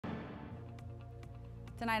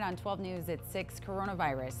Tonight on 12 News at 6,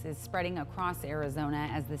 coronavirus is spreading across Arizona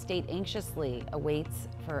as the state anxiously awaits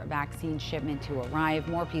for a vaccine shipment to arrive.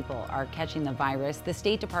 More people are catching the virus. The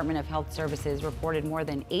State Department of Health Services reported more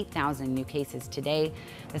than 8,000 new cases today,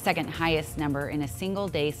 the second highest number in a single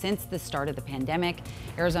day since the start of the pandemic.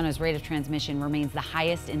 Arizona's rate of transmission remains the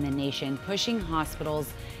highest in the nation, pushing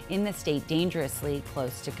hospitals in the state dangerously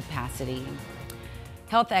close to capacity.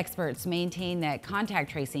 Health experts maintain that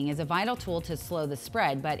contact tracing is a vital tool to slow the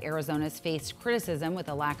spread, but Arizona's faced criticism with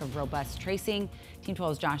a lack of robust tracing. Team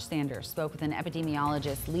 12's Josh Sanders spoke with an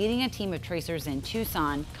epidemiologist leading a team of tracers in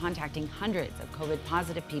Tucson, contacting hundreds of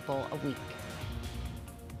COVID-positive people a week.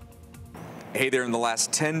 Hey there, in the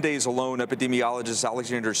last 10 days alone, epidemiologist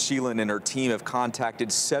Alexandra Shilen and her team have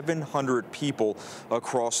contacted 700 people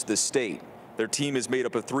across the state. Their team is made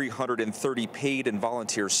up of 330 paid and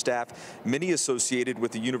volunteer staff, many associated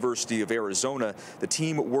with the University of Arizona. The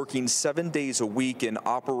team working 7 days a week and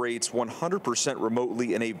operates 100%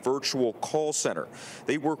 remotely in a virtual call center.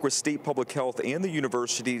 They work with state public health and the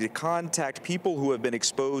university to contact people who have been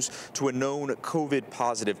exposed to a known COVID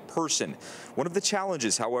positive person. One of the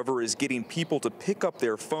challenges, however, is getting people to pick up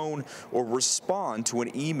their phone or respond to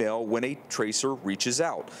an email when a tracer reaches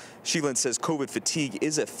out. Shilen says COVID fatigue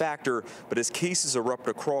is a factor, but as cases erupt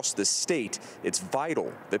across the state, it's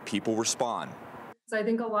vital that people respond. So I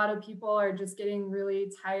think a lot of people are just getting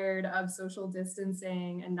really tired of social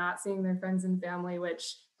distancing and not seeing their friends and family,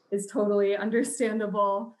 which is totally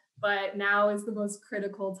understandable. But now is the most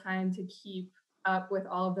critical time to keep up with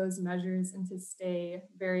all of those measures and to stay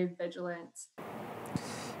very vigilant.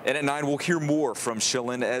 And at 9, we'll hear more from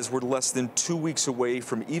Shilen as we're less than 2 weeks away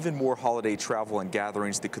from even more holiday travel and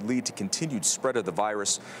gatherings that could lead to continued spread of the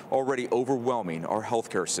virus already overwhelming our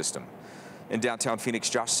healthcare system. In downtown Phoenix,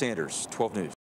 Josh Sanders, 12 News.